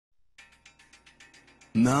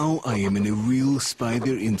Now I am in a real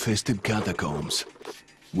spider-infested catacombs,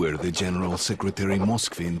 where the General Secretary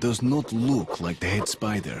Moskvin does not look like the head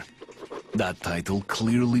spider. That title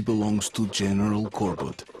clearly belongs to General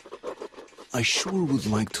Korbut. I sure would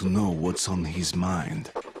like to know what's on his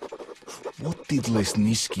mind. What did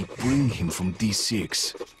Lesnitsky bring him from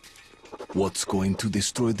D6? What's going to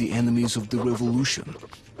destroy the enemies of the revolution?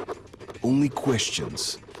 Only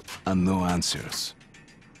questions and no answers.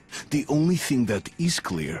 The only thing that is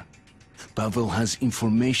clear, Pavel has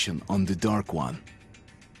information on the Dark One,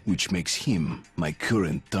 which makes him my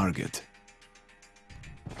current target.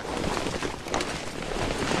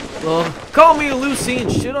 Well, call me Lucy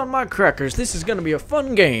and shit on my crackers. This is gonna be a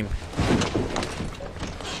fun game.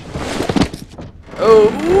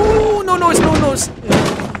 Oh, ooh, no noise, no noise.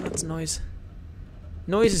 That's noise.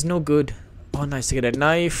 Noise is no good. Oh, nice to get a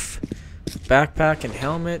knife, backpack, and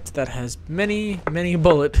helmet that has many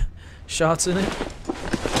bullet shots in it.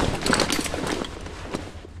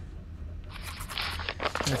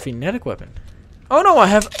 And a phonetic weapon. Oh no, I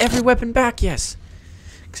have every weapon back, yes.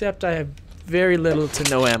 Except I have very little to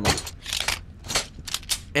no ammo.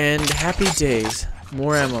 And happy days.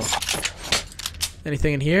 More ammo.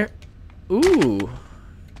 Anything in here? Ooh.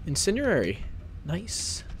 Incendiary.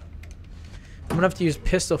 Nice. I'm gonna have to use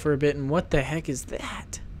pistol for a bit, and what the heck is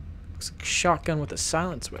that? Looks like a shotgun with a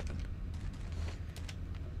silence weapon.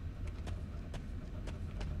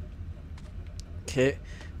 Okay.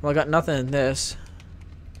 Well, I got nothing in this.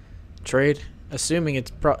 Trade? Assuming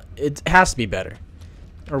it has to be better.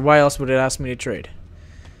 Or why else would it ask me to trade?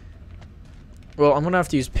 Well, I'm gonna have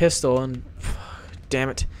to use pistol, and damn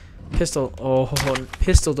it, pistol. Oh,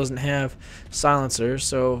 pistol doesn't have silencer,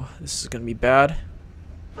 so this is gonna be bad.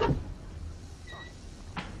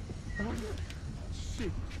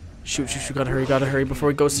 Shoot! Gotta hurry before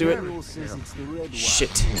he goes through it.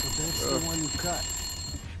 Shit.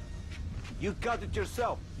 You cut it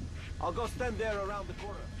yourself. I'll go stand there around the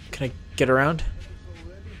corner. Can I get around?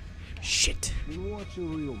 Shit. Well, if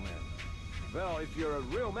you're a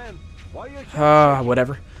real man, why are you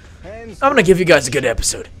whatever. I'm gonna give you guys a good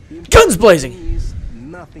episode. Guns blazing!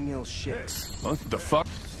 Nothing else shit. What the fuck?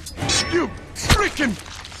 You freaking!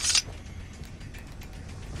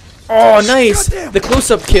 Oh, nice! The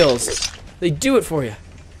close-up kills. They do it for you.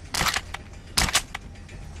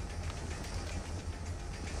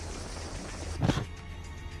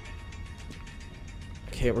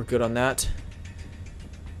 Okay, we're good on that.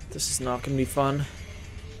 This is not gonna be fun.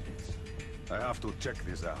 I have to check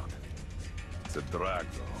this out. It's a drag,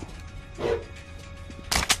 though.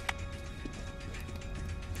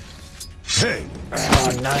 Hey!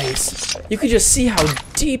 Oh, nice. You could just see how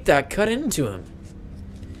deep that cut into him.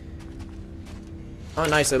 Oh,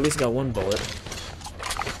 nice. I at least got one bullet.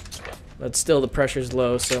 But still, the pressure's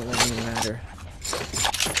low, so it won't even matter.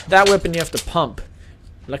 That weapon you have to pump.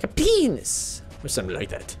 Like a penis. Or something like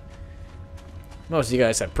that. Most of you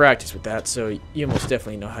guys have practice with that, so you most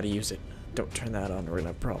definitely know how to use it. Don't turn that on or we're gonna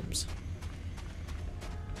have problems.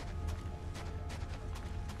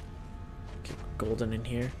 Okay, golden in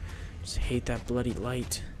here. Just hate that bloody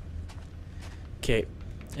light. Okay,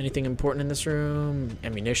 anything important in this room?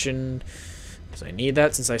 Ammunition. Because I need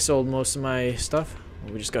that since I sold most of my stuff.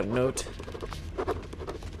 Well, we just got a note.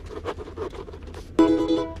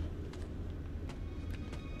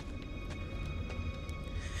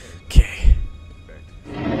 Okay.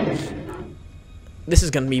 This is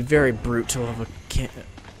gonna be very brutal of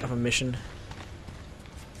a mission.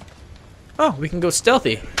 Oh, we can go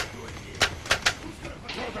stealthy.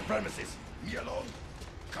 Control the premises. Me alone.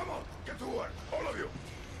 Come on, get to work, all of you.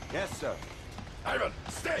 Yes, sir. Ivan,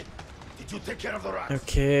 stay. Did you take care of the rats?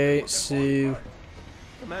 Okay, so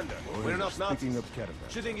Commander, we're not Nazis.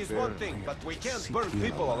 Shooting is one thing, but we can't burn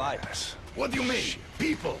people alive. What do you mean?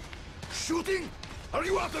 People? Shooting? Are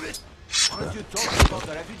you out of it? Aren't you talking about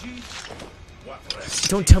the refugees? What rest?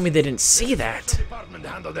 don't tell me they didn't see that. Department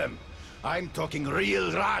handle them. I'm talking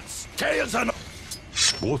real rats. Tails and...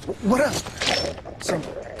 What? What else? Some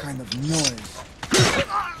kind of noise.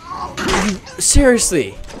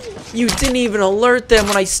 Seriously, you didn't even alert them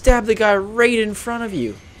when I stabbed the guy right in front of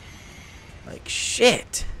you. Like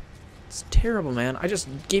shit. It's terrible, man. I just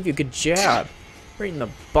gave you a good jab. Right in the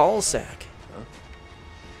ball sack.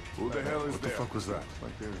 Who the hell is there? What the fuck was that?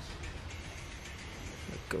 Like there's...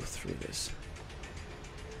 Let's go through this.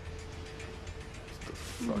 The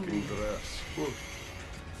fucking dress. Look.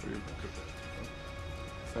 So you look at that.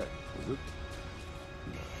 Huh? Fat, is it?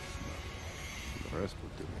 No. The rest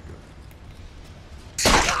would do me good.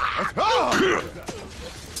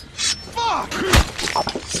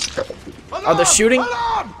 Are they shooting?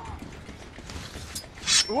 Alarm!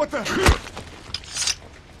 What the?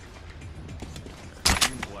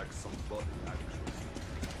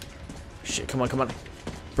 shit, come on, come on.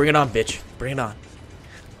 Bring it on, bitch. Bring it on.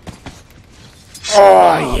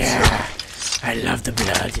 Oh, yeah. I love the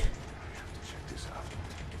blood.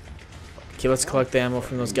 Okay, let's collect the ammo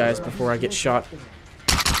from those guys before I get shot.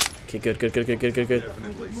 Okay, good, good, good, good, good, good, good.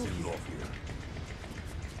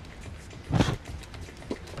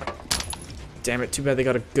 Damn it, too bad they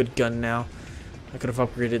got a good gun now. I could have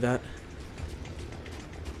upgraded that.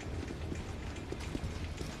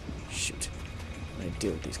 Shoot. How do I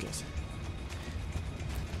deal with these guys?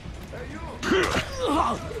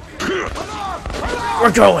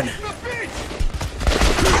 We're going!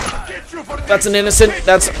 That's an innocent.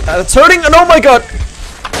 That's hurting, and oh my god!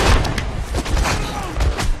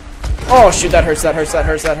 Oh shoot, that hurts, that hurts, that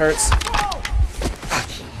hurts, that hurts.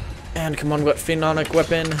 And come on, what phenonic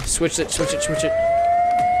weapon? Switch it, switch it, switch it.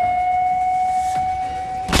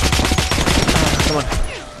 Come on.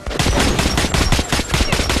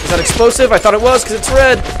 Is that explosive? I thought it was, because it's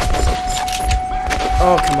red.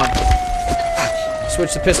 Oh, come on.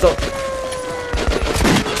 Switch the pistol.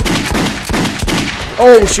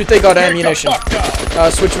 Oh shoot, they got ammunition.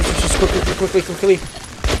 Switch, quickly, quickly.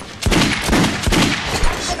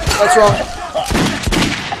 That's wrong.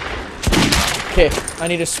 Okay, I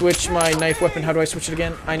need to switch my knife weapon. How do I switch it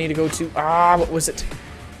again? I need to go to what was it?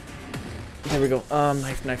 There we go.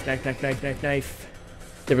 Knife.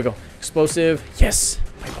 There we go. Explosive. Yes.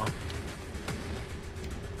 Pipe bomb.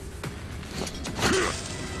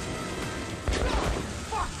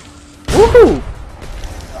 Woohoo!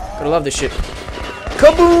 Gotta love this shit.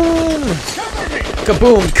 Kaboom!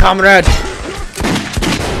 Kaboom, comrade!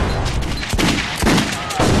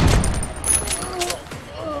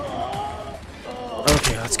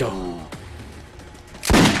 Okay, let's go.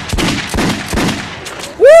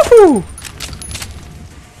 Woohoo!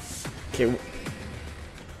 Okay.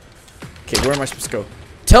 Okay, where am I supposed to go?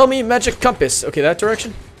 Tell me, magic compass. Okay, that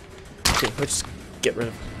direction? Okay, let's get rid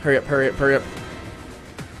of. Hurry up, hurry up, hurry up.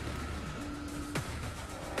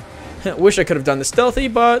 Wish I could have done this stealthy,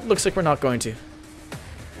 but looks like we're not going to.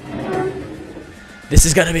 This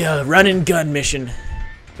is gonna be a run and gun mission.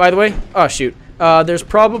 By the way, oh shoot. There's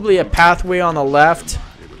probably a pathway on the left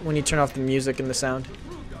when you turn off the music and the sound.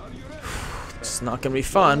 This is not gonna be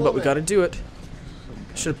fun, but we gotta do it.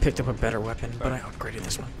 Should have picked up a better weapon, but I upgraded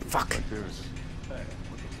this one. Fuck.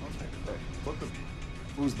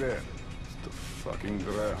 Who's there? It's the fucking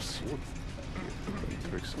grass.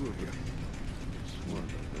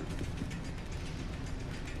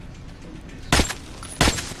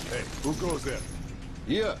 Hey, who goes there?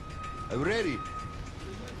 Yeah, I'm ready.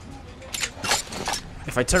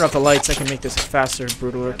 If I turn off the lights, I can make this a faster,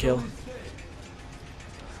 brutaler kill.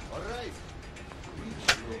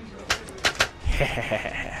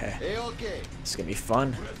 Hey, okay. It's gonna be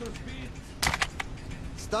fun.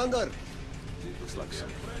 Standard. Looks like some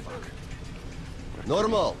fuck.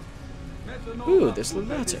 Normal. Ooh, there's the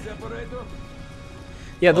ladder.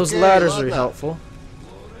 Yeah, those Okay, ladders are ladder. helpful.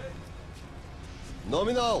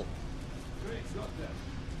 Nominal.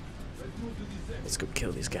 Let's go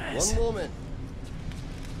kill these guys. One moment.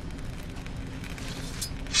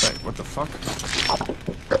 Hey, what the fuck?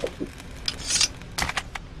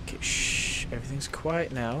 Okay, shh. Everything's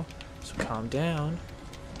quiet now, so calm down.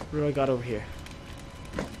 What do I got over here?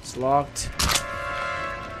 It's locked.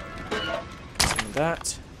 Some of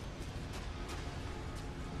that.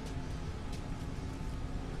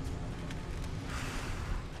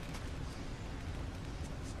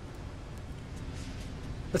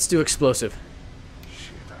 Let's do explosive.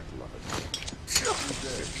 Shit, I love it.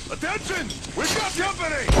 Attention! We've got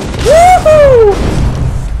company! Woohoo!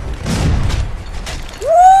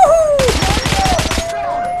 Woohoo!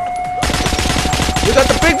 We got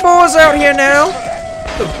the big boys out here now.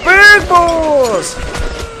 The big boys.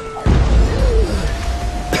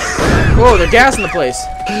 Whoa, they're gassing the place.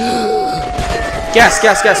 Gas,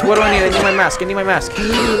 gas, gas. What do I need? I need my mask. I need my mask.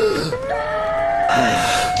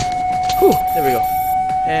 Whew, there we go.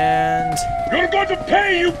 And You're going to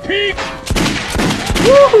pay, you pig!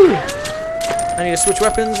 woohoo! I need to switch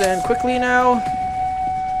weapons and quickly now.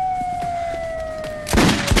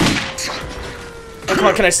 Oh, come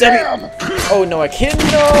on, can I stab you? Oh no, I cannot.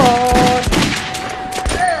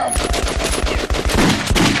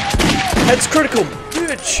 Head's critical,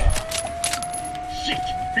 bitch. Shit!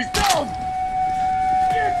 He's down!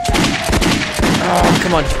 Oh,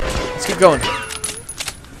 come on. Let's keep going.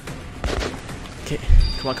 Okay,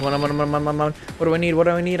 come on, come on, come on. What do I need? What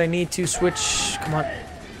do I need? I need to switch. Come on.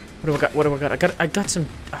 What do I got? What do I got? I got some.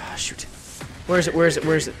 Ah, shoot. Where is it? Where is it?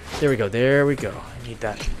 Where is it? There we go. There we go. I need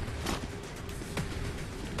that.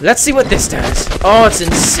 Let's see what this does. Oh, it's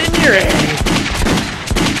incendiary.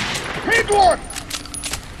 Big one!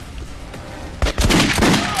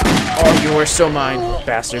 Oh, you are so mine,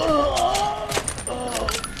 bastard.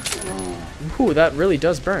 Ooh, that really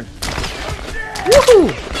does burn.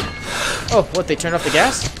 Woohoo! Oh, what, they turned off the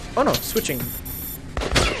gas? Oh no, switching.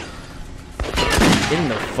 In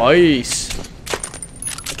the face.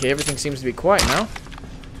 Okay, everything seems to be quiet now.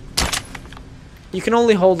 You can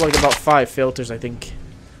only hold like about 5 filters, I think.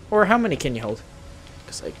 Or how many can you hold?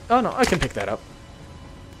 'Cause oh no, I can pick that up.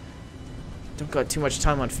 Don't got too much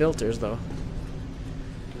time on filters though.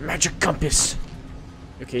 Magic compass.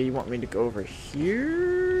 Okay, you want me to go over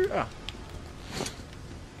here? Ah.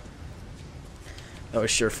 That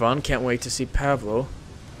was sure fun. Can't wait to see Pavlo.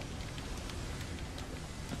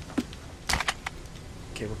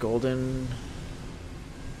 Okay, we're golden.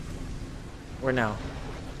 Where now?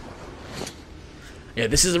 Yeah,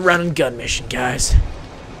 this is a run and gun mission, guys.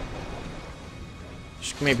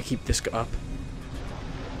 Should maybe keep this up.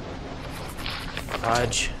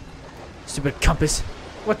 Fudge. Stupid compass.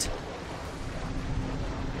 What?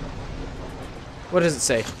 What does it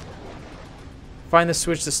say? Find the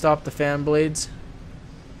switch to stop the fan blades.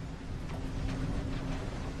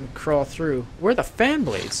 And crawl through. Where are the fan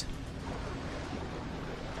blades?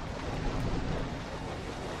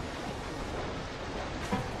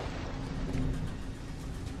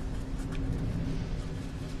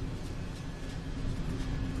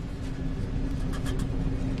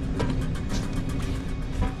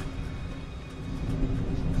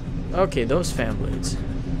 Okay, those fan blades.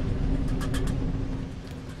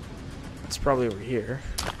 It's probably over here.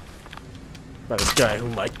 By this guy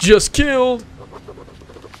whom I just killed!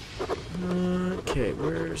 Okay,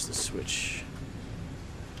 where's the switch?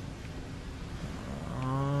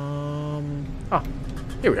 Oh,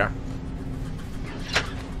 here we are.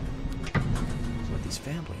 What are these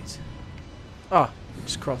fan blades? Oh,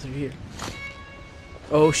 just crawl through here.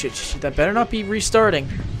 Oh shit, that better not be restarting.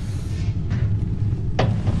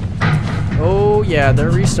 Oh yeah, they're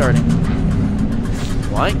restarting.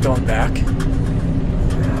 Well, I ain't going back.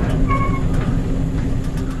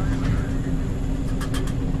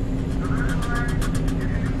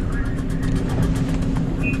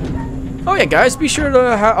 Oh yeah, guys, be sure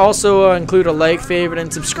to also include a like, favorite,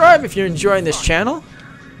 and subscribe if you're enjoying this channel.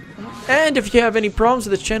 And if you have any problems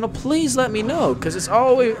with this channel, please let me know, because it's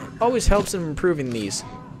always helps in improving these.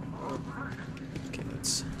 Okay,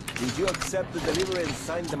 let's. Did you accept the delivery and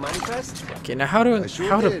sign the manifest? Okay, now how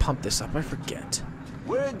to pump this up? I forget.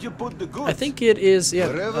 Where did you put the goods? I think it is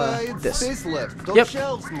this. Space left. Yep.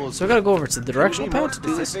 Shelves, So I gotta go over to the directional pad to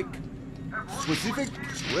do this. Specific?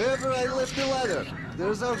 Wherever I left the ladder,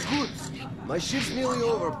 there's our goods. My ship's nearly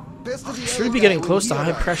over. Should be getting close to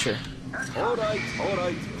high pressure. All right.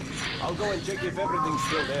 I'll go and check if everything's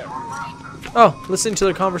still there. Oh, listening to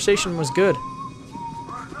their conversation was good.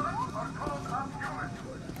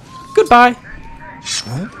 Goodbye.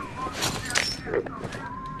 Huh?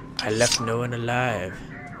 I left no one alive.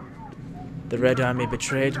 The Red Army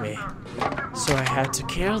betrayed me, so I had to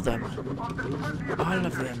kill them. All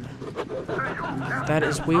of them. That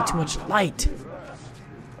is way too much light.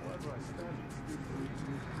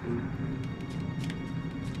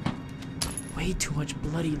 Way too much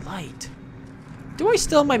bloody light. Do I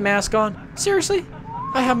still have my mask on? Seriously?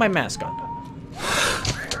 I have my mask on.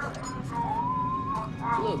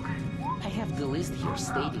 Look, I have the list here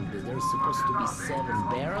stating that there's supposed to be 7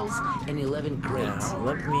 barrels and 11 crates. Now,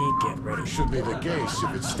 let me get ready. Should be the case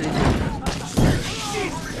if it's stated there.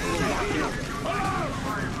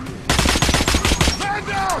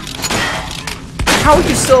 How are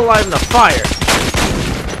you still alive in the fire?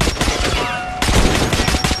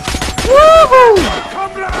 Woohoo!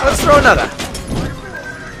 Let's throw another.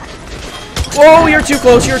 Whoa, you're too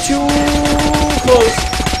close. You're too close.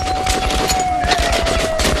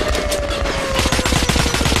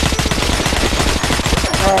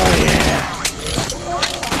 Oh, yeah.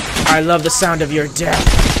 I love the sound of your death.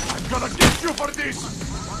 I'm gonna get you for this!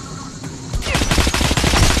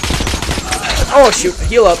 Oh, shoot.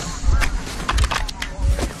 Heal up.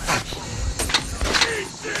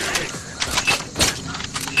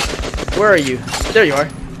 Where are you? There you are.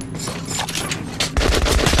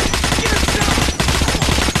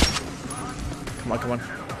 Come on, come on.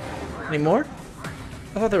 Any more?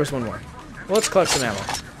 I thought there was one more. Well, let's collect some ammo.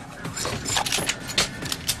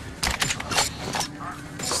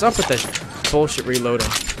 Stop with that bullshit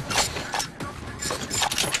reloading.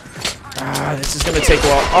 Ah, this is gonna take a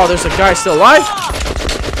while. Oh, there's a guy still alive?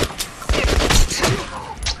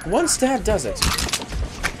 One stab does it.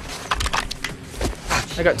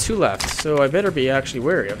 I got 2 left, so I better be actually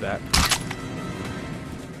wary of that.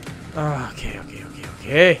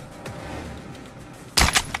 Okay.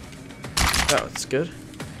 That was good.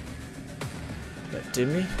 That did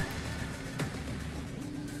me.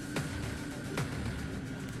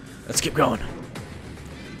 Let's keep going.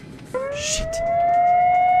 Shit.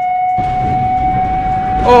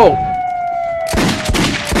 Oh!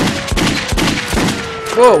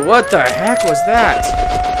 Whoa, what the heck was that?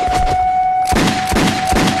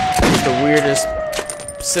 That was the weirdest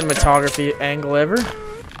cinematography angle ever.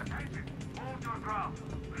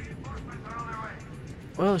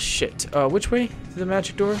 Well, shit. Which way? To the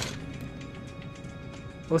magic door?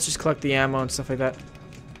 Let's just collect the ammo and stuff like that.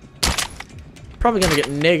 Probably gonna get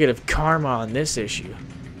negative karma on this issue.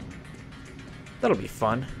 That'll be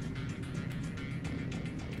fun.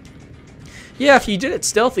 Yeah, if you did it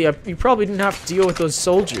stealthy, you probably didn't have to deal with those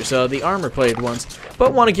soldiers, the armor-plated ones,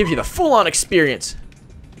 but want to give you the full-on experience.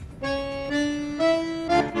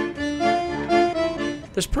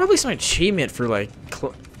 There's probably some achievement for, like,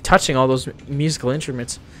 touching all those musical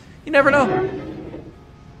instruments. You never know.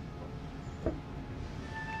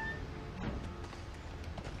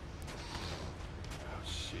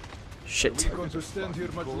 Shit. Going to stand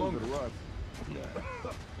here much longer.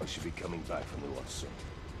 I should be coming back from the north soon.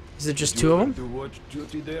 Is it just two of them? To watch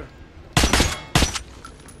duty there.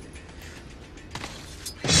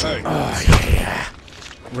 Oh, yeah.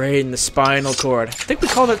 Right in the spinal cord. I think we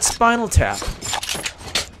call that spinal tap.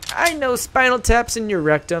 I know spinal tap's in your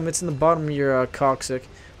rectum. It's in the bottom of your coccyx.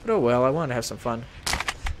 But oh well, I want to have some fun.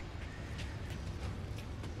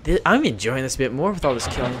 I'm enjoying this a bit more with all this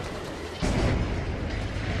killing.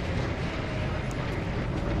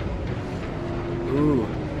 Ooh.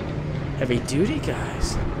 Heavy duty,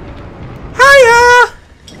 guys. Hiya!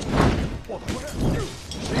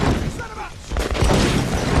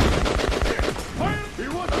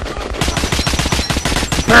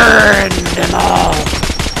 Burn them all!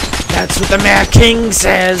 That's what the Mad King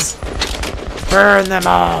says! Burn them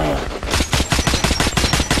all!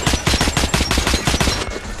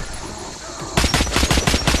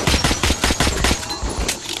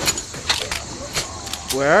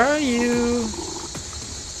 Where are you?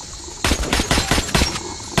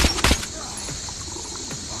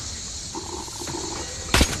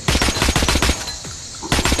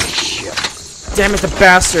 Damn it, the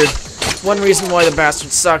bastard! One reason why the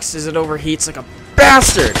bastard sucks is it overheats like a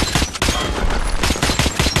bastard!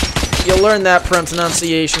 You'll learn that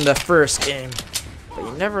pronunciation the first game, but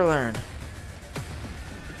you never learn.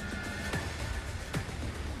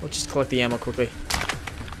 We'll just collect the ammo quickly.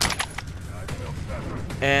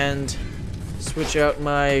 And switch out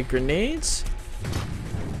my grenades.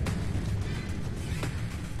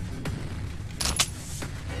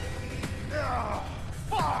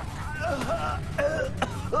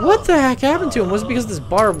 What the heck happened to him? Was it because of this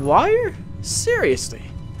barbed wire? Seriously.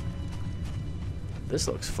 This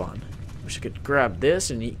looks fun. Wish I could grab this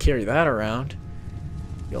and carry that around.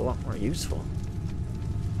 Be a lot more useful.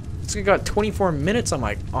 It's got 24 minutes on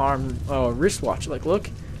my wristwatch. Like, look.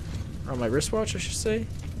 Or on my wristwatch, I should say.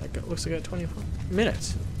 Looks like I got 24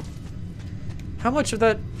 minutes. How much of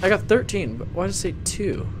that? I got 13, but why does it say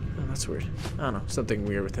 2? Oh, that's weird. I don't know. Something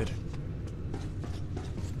weird with it.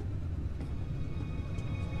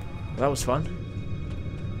 That was fun.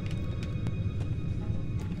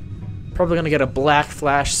 Probably gonna get a black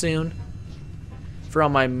flash soon for all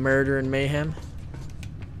my murder and mayhem.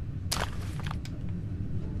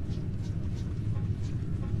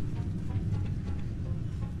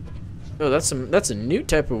 Oh, that's a new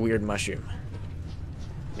type of weird mushroom.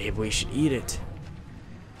 Maybe we should eat it.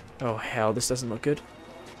 Oh hell, this doesn't look good.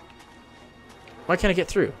 Why can't I get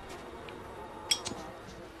through?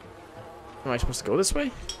 Am I supposed to go this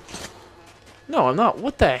way? No, I'm not.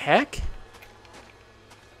 What the heck?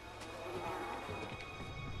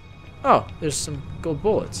 Oh, there's some gold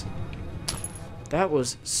bullets. That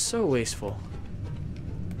was so wasteful.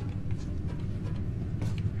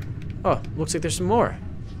 Oh, looks like there's some more.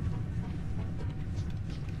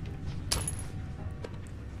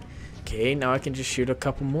 Okay, now I can just shoot a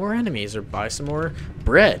couple more enemies or buy some more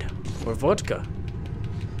bread or vodka.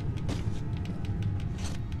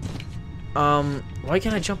 Why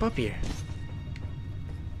can't I jump up here?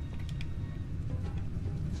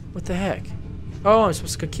 What the heck? Oh, I'm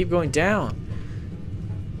supposed to keep going down.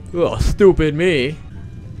 Oh, stupid me.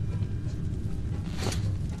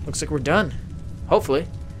 Looks like we're done. Hopefully.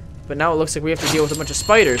 But now it looks like we have to deal with a bunch of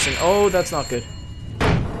spiders, and oh, that's not good.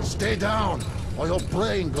 Stay down, or your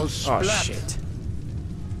brain goes splat. Oh, shit.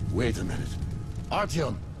 Wait a minute.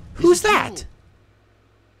 Artyom. Who's that?